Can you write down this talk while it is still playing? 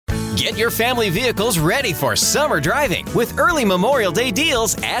Get your family vehicles ready for summer driving with early Memorial Day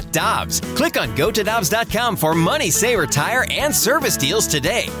deals at Dobbs. Click on GoToDobbs.com for money saver tire and service deals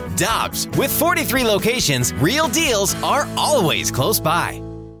today. Dobbs, with 43 locations, real deals are always close by.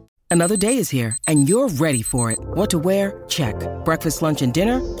 Another day is here, and you're ready for it. What to wear? Check. Breakfast, lunch, and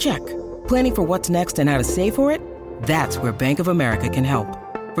dinner? Check. Planning for what's next and how to save for it? That's where Bank of America can help.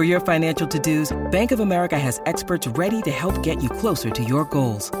 For your financial to-dos, Bank of America has experts ready to help get you closer to your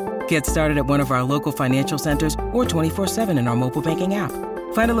goals. Get started at one of our local financial centers or 24/7 in our mobile banking app.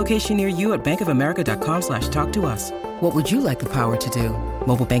 Find a location near you at bankofamerica.com/talktous. What would you like the power to do?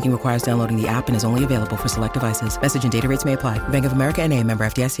 Mobile banking requires downloading the app and is only available for select devices. Message and data rates may apply. Bank of America N.A., member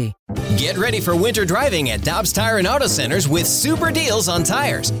FDIC. Get ready for winter driving at Dobbs Tire and Auto Centers with super deals on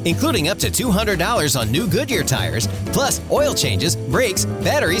tires, including up to $200 on new Goodyear tires, plus oil changes, brakes,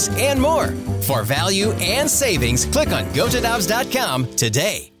 batteries, and more. For value and savings, click on GoToDobbs.com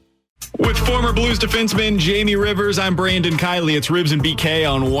today. With former Blues defenseman Jamie Rivers, I'm Brandon Kiley. It's Ribs and BK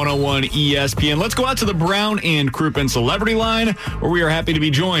on 101 ESPN. Let's go out to the Brown and Crouppen Celebrity Line, where we are happy to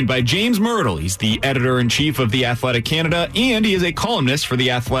be joined by James Myrtle. He's the editor-in-chief of The Athletic Canada, and he is a columnist for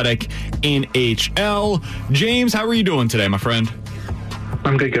The Athletic NHL. James, how are you doing today, my friend?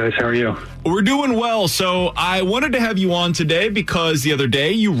 I'm good, guys. How are you? We're doing well. So I wanted to have you on today because the other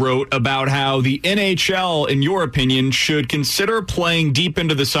day you wrote about how the NHL, in your opinion, should consider playing deep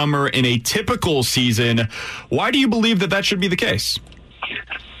into the summer in a typical season. Why do you believe that that should be the case?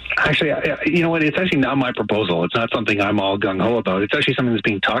 Actually, you know what? It's actually not my proposal. It's not something I'm all gung-ho about. It's actually something that's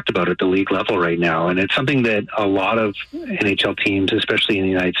being talked about at the league level right now. And it's something that a lot of NHL teams, especially in the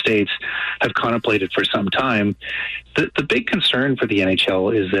United States, have contemplated for some time. The big concern for the NHL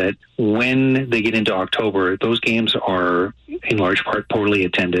is that when they get into October, those games are in large part poorly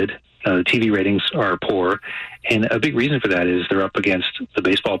attended. The TV ratings are poor. And a big reason for that is they're up against the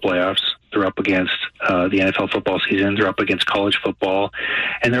baseball playoffs. They're up against the NFL football season. They're up against college football.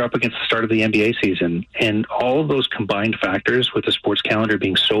 And they're up against the start of the NBA season. And all of those combined factors, with the sports calendar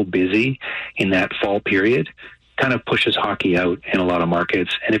being so busy in that fall period, kind of pushes hockey out in a lot of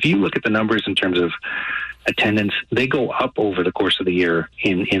markets. And if you look at the numbers in terms of attendance, they go up over the course of the year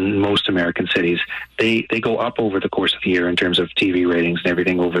in most American cities. They go up over the course of the year in terms of TV ratings and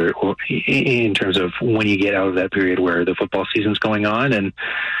everything in terms of when you get out of that period where the football season's going on. And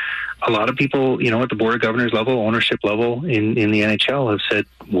a lot of people, at the board of governors level, ownership level in the NHL have said,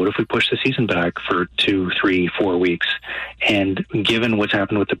 what if we push the season back for 2, 3, 4 weeks? And given what's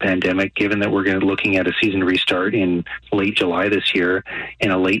happened with the pandemic, given that we're looking at a season restart in late July this year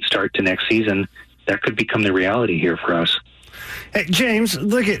and a late start to next season, that could become the reality here for us. Hey, James,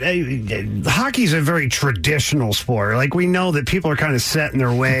 look at hockey's a very traditional sport. Like, we know that people are kind of set in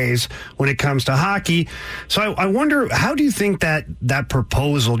their ways when it comes to hockey. So I wonder, how do you think that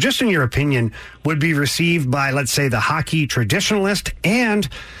proposal, just in your opinion, would be received by, let's say, the hockey traditionalist and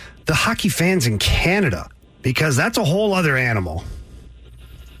the hockey fans in Canada? Because that's a whole other animal.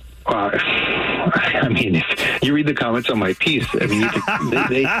 I mean, if you read the comments on my piece, I mean,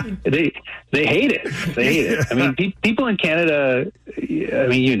 they hate it. They hate it. I mean, people in Canada, I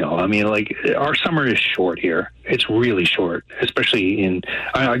mean, like, our summer is short here. It's really short, especially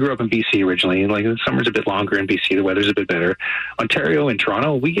I grew up in BC originally, and like the summer's a bit longer in BC. The weather's a bit better. Ontario and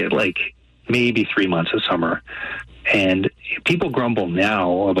Toronto, we get like maybe 3 months of summer. And people grumble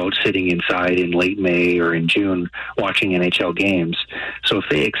now about sitting inside in late May or in June watching NHL games. So if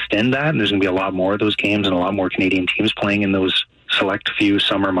they extend that, and there's going to be a lot more of those games and a lot more Canadian teams playing in those select few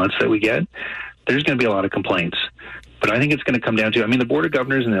summer months that we get, there's going to be a lot of complaints. But I think it's going to come down to, the board of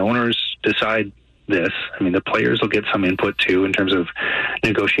governors and the owners decide this. I mean, the players will get some input too in terms of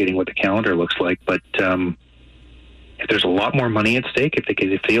negotiating what the calendar looks like. But if there's a lot more money at stake, if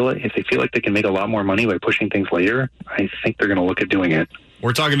they feel like they can make a lot more money by pushing things later, I think they're going to look at doing it.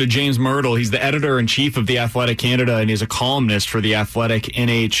 We're talking to James Myrtle. He's the editor-in-chief of The Athletic Canada, and he's a columnist for The Athletic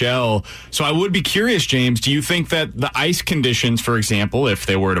NHL. So I would be curious, James, do you think that the ice conditions, for example, if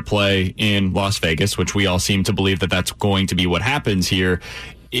they were to play in Las Vegas, which we all seem to believe that that's going to be what happens here,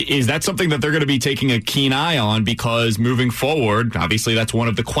 is that something that they're going to be taking a keen eye on? Because moving forward, obviously that's one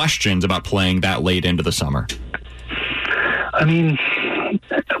of the questions about playing that late into the summer. I mean,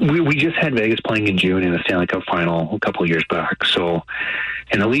 we just had Vegas playing in June in the Stanley Cup final a couple of years back. So,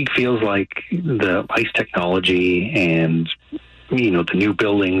 and the league feels like the ice technology and, the new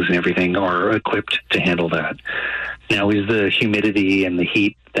buildings and everything are equipped to handle that. Now, is the humidity and the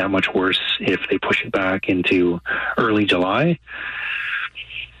heat that much worse if they push it back into early July?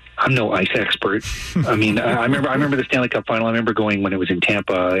 I'm no ice expert. I mean, I remember the Stanley Cup final. I remember going when it was in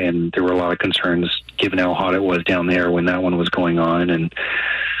Tampa, and there were a lot of concerns given how hot it was down there when that one was going on. And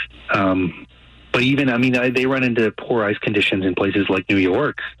But even, I mean, they run into poor ice conditions in places like New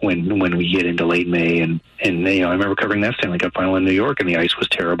York when we get into late May. And you know, I remember covering that Stanley Cup final in New York, and the ice was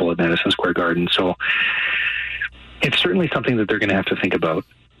terrible at Madison Square Garden. So it's certainly something that they're going to have to think about.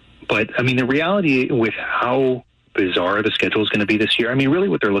 But, I mean, the reality with how bizarre the schedule is going to be this year, I mean, really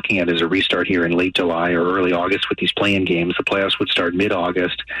what they're looking at is a restart here in late July or early August with these play-in games. The playoffs would start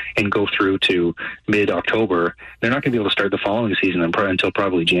mid-August and go through to mid-October. They're not going to be able to start the following season until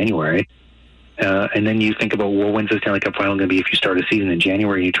probably January. And then you think about, well, when's the Stanley Cup final going to be? If you start a season in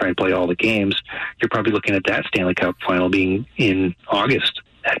January and you try and play all the games, you're probably looking at that Stanley Cup final being in August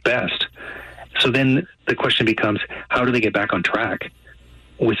at best. So then the question becomes, how do they get back on track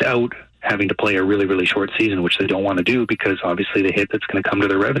without having to play a really, really short season, which they don't want to do because obviously the hit that's going to come to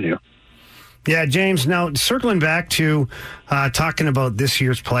their revenue. Yeah, James, now circling back to talking about this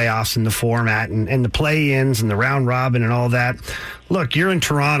year's playoffs and the format and the play-ins and the round robin and all that. Look, you're in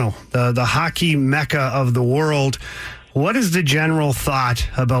Toronto, the hockey mecca of the world. What is the general thought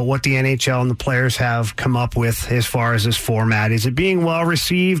about what the NHL and the players have come up with as far as this format? Is it being well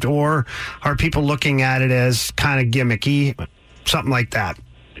received, or are people looking at it as kind of gimmicky, something like that?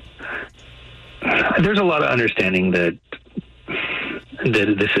 There's a lot of understanding that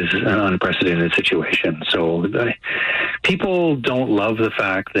this is an unprecedented situation. So people don't love the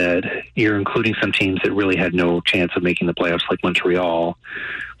fact that you're including some teams that really had no chance of making the playoffs, like Montreal,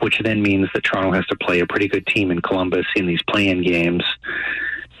 which then means that Toronto has to play a pretty good team in Columbus in these play-in games.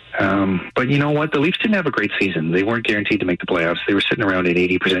 But you know what? The Leafs didn't have a great season. They weren't guaranteed to make the playoffs. They were sitting around an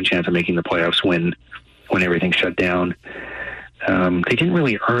 80% chance of making the playoffs when everything shut down. They didn't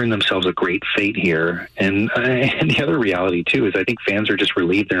really earn themselves a great fate here. And the other reality, too, is I think fans are just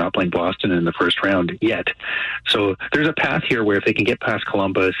relieved they're not playing Boston in the first round yet. So there's a path here where if they can get past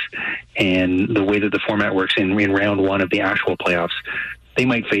Columbus and the way that the format works in round one of the actual playoffs, they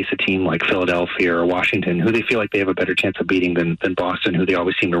might face a team like Philadelphia or Washington, who they feel like they have a better chance of beating than Boston, who they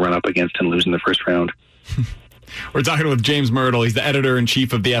always seem to run up against and lose in the first round. We're talking with James Myrtle. He's the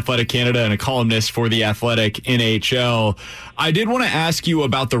editor-in-chief of The Athletic Canada and a columnist for The Athletic NHL. I did want to ask you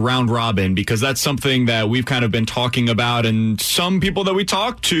about the round robin, because that's something that we've kind of been talking about, and some people that we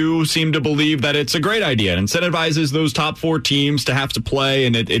talk to seem to believe that it's a great idea. It incentivizes those top four teams to have to play,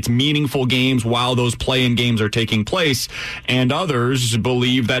 and it's meaningful games while those play-in games are taking place. And others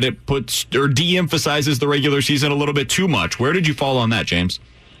believe that it puts or de-emphasizes the regular season a little bit too much. Where did you fall on that, James?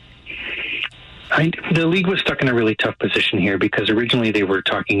 The league was stuck in a really tough position here because originally they were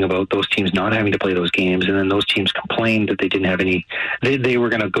talking about those teams not having to play those games, and then those teams complained that they didn't have any. They were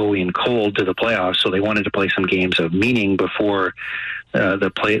going to go in cold to the playoffs, so they wanted to play some games of meaning before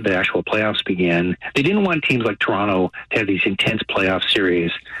the actual playoffs began. They didn't want teams like Toronto to have these intense playoff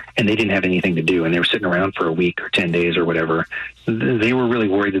series, and they didn't have anything to do, and they were sitting around for a week or 10 days or whatever. They were really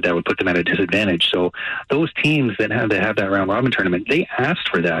worried that would put them at a disadvantage. So those teams that have that round robin tournament, they asked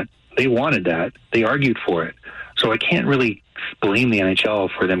for that. They wanted that. They argued for it. So I can't really blame the NHL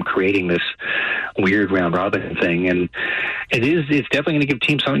for them creating this weird round robin thing. And it's definitely going to give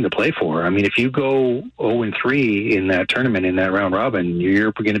teams something to play for. I mean, if you go 0-3 in that tournament, in that round robin,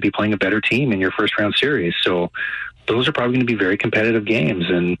 you're going to be playing a better team in your first round series. So those are probably going to be very competitive games.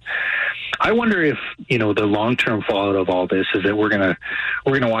 And I wonder if, the long-term fallout of all this is that we're gonna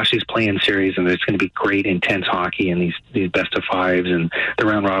watch these play-in series, and it's going to be great, intense hockey and these best of fives, and the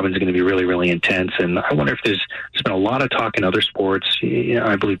round robin is going to be really, really intense. And I wonder if there's been a lot of talk in other sports,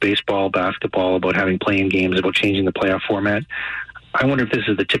 I believe baseball, basketball, about having play-in games, about changing the playoff format. I wonder if this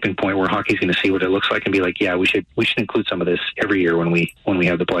is the tipping point where hockey's going to see what it looks like and be like, yeah, we should include some of this every year when we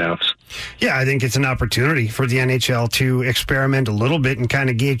have the playoffs. Yeah, I think it's an opportunity for the NHL to experiment a little bit and kind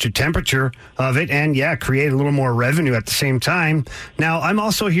of gauge the temperature of it and, create a little more revenue at the same time. Now, I'm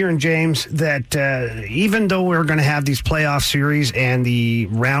also hearing, James, that even though we're going to have these playoff series and the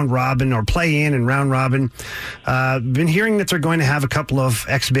round robin or play-in and round robin, been hearing that they're going to have a couple of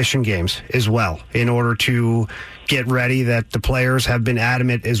exhibition games as well in order to get ready, that the players have been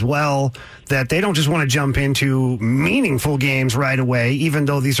adamant as well that they don't just want to jump into meaningful games right away, even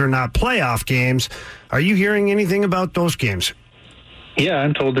though these are not playoff games. Are you hearing anything about those games? Yeah,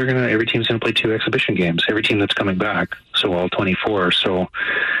 I'm told every team's going to play 2 exhibition games, every team that's coming back, so all 24. So,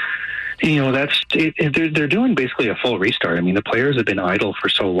 that's it. They're doing basically a full restart. I mean, the players have been idle for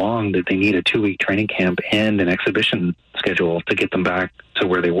so long that they need a 2-week training camp and an exhibition schedule to get them back to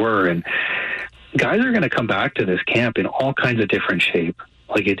where they were. And guys are going to come back to this camp in all kinds of different shape.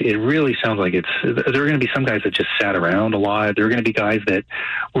 Like it really sounds like there are going to be some guys that just sat around a lot. There are going to be guys that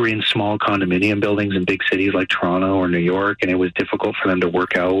were in small condominium buildings in big cities like Toronto or New York, and it was difficult for them to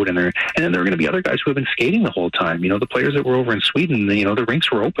work out. And then there are going to be other guys who have been skating the whole time. The players that were over in Sweden, the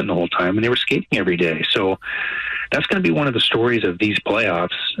rinks were open the whole time, and they were skating every day. So that's going to be one of the stories of these playoffs,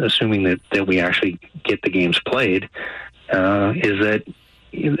 assuming that we actually get the games played, is that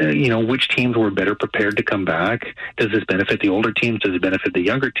which teams were better prepared to come back. Does this benefit the older teams? Does it benefit the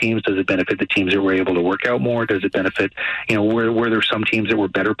younger teams? Does it benefit the teams that were able to work out more? Does it benefit, were there some teams that were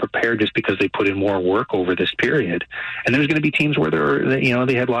better prepared just because they put in more work over this period? And there's going to be teams where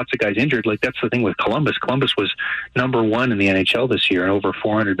they had lots of guys injured. Like that's the thing with Columbus. Columbus was number 1 in the NHL this year and over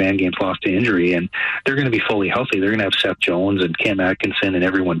 400 man games lost to injury. And they're going to be fully healthy. They're going to have Seth Jones and Cam Atkinson and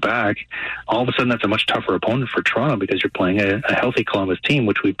everyone back. All of a sudden, that's a much tougher opponent for Toronto because you're playing a healthy Columbus team,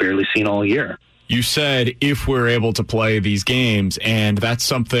 which we've barely seen all year. You said if we're able to play these games, and that's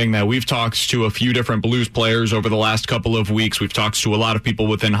something that we've talked to a few different Blues players over the last couple of weeks. We've talked to a lot of people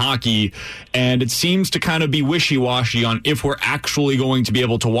within hockey, and it seems to kind of be wishy-washy on if we're actually going to be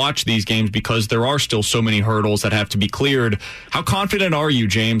able to watch these games because there are still so many hurdles that have to be cleared. How confident are you,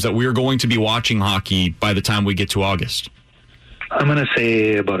 James, that we're going to be watching hockey by the time we get to August? I'm going to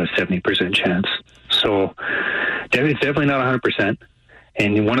say about a 70% chance. So it's definitely not 100%.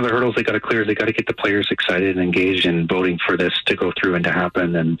 And one of the hurdles they got to clear is they got to get the players excited and engaged in voting for this to go through and to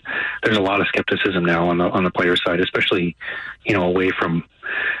happen. And there's a lot of skepticism now on the player side, especially, away from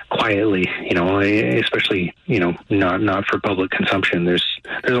quietly, especially, not for public consumption. There's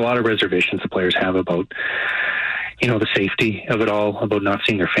a lot of reservations the players have about, the safety of it all, about not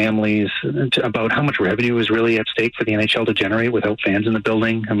seeing their families, about how much revenue is really at stake for the NHL to generate without fans in the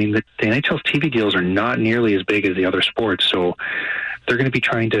building. I mean, the NHL's TV deals are not nearly as big as the other sports, so they're going to be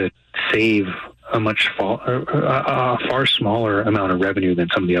trying to save a far smaller amount of revenue than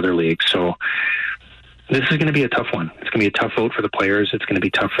some of the other leagues. So this is going to be a tough one. It's going to be a tough vote for the players. It's going to be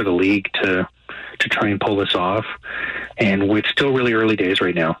tough for the league to try and pull this off. And it's still really early days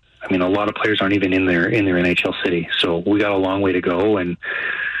right now. I mean, a lot of players aren't even in their NHL city, so we got a long way to go. And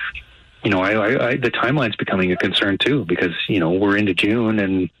the timeline's becoming a concern too, because we're into June,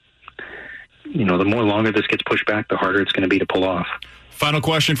 and the more longer this gets pushed back, the harder it's going to be to pull off. Final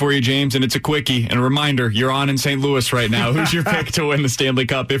question for you, James, and it's a quickie. And a reminder, you're on in St. Louis right now. Who's your pick to win the Stanley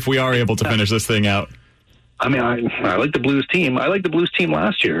Cup if we are able to finish this thing out? I mean, I like the Blues team. I like the Blues team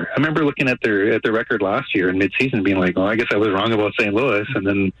last year. I remember looking at their record last year in midseason, being like, "Well, I guess I was wrong about St. Louis," and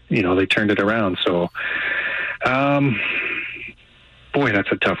then they turned it around. So, boy,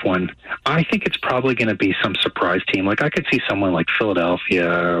 that's a tough one. I think it's probably going to be some surprise team. Like I could see someone like Philadelphia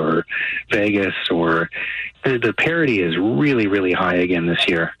or Vegas, or the parity is really, really high again this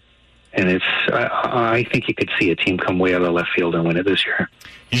year. And I think you could see a team come way out of left field and win it this year.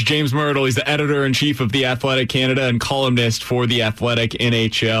 He's James Mirtle. He's the editor-in-chief of The Athletic Canada and columnist for The Athletic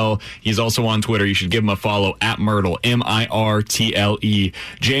NHL. He's also on Twitter. You should give him a follow, @Mirtle, Mirtle.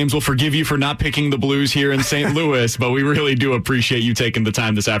 James, will forgive you for not picking the Blues here in St. Louis, but we really do appreciate you taking the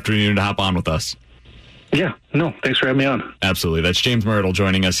time this afternoon to hop on with us. Yeah, no, thanks for having me on. Absolutely. That's James Mirtle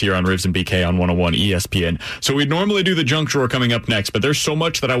joining us here on Rivs and BK on 101 ESPN. So we'd normally do the junk drawer coming up next, but there's so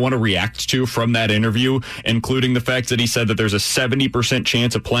much that I want to react to from that interview, including the fact that he said that there's a 70%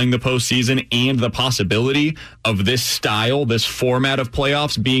 chance of playing the postseason and the possibility of this style, this format of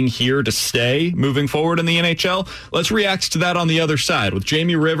playoffs being here to stay moving forward in the NHL. Let's react to that on the other side. With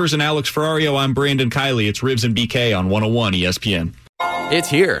Jamie Rivers and Alex Ferrario, I'm Brandon Kiley. It's Rivs and BK on 101 ESPN. It's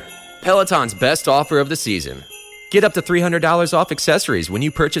here. Peloton's best offer of the season. Get up to $300 off accessories when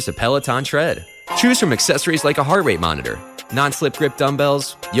you purchase a Peloton Tread. Choose from accessories like a heart rate monitor, non-slip grip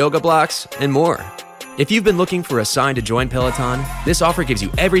dumbbells, yoga blocks, and more. If you've been looking for a sign to join Peloton, this offer gives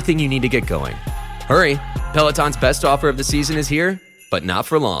you everything you need to get going. Hurry, Peloton's best offer of the season is here, but not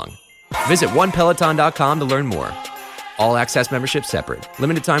for long. Visit onepeloton.com to learn more. All access membership separate.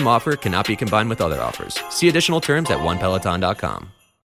 Limited time offer cannot be combined with other offers. See additional terms at onepeloton.com.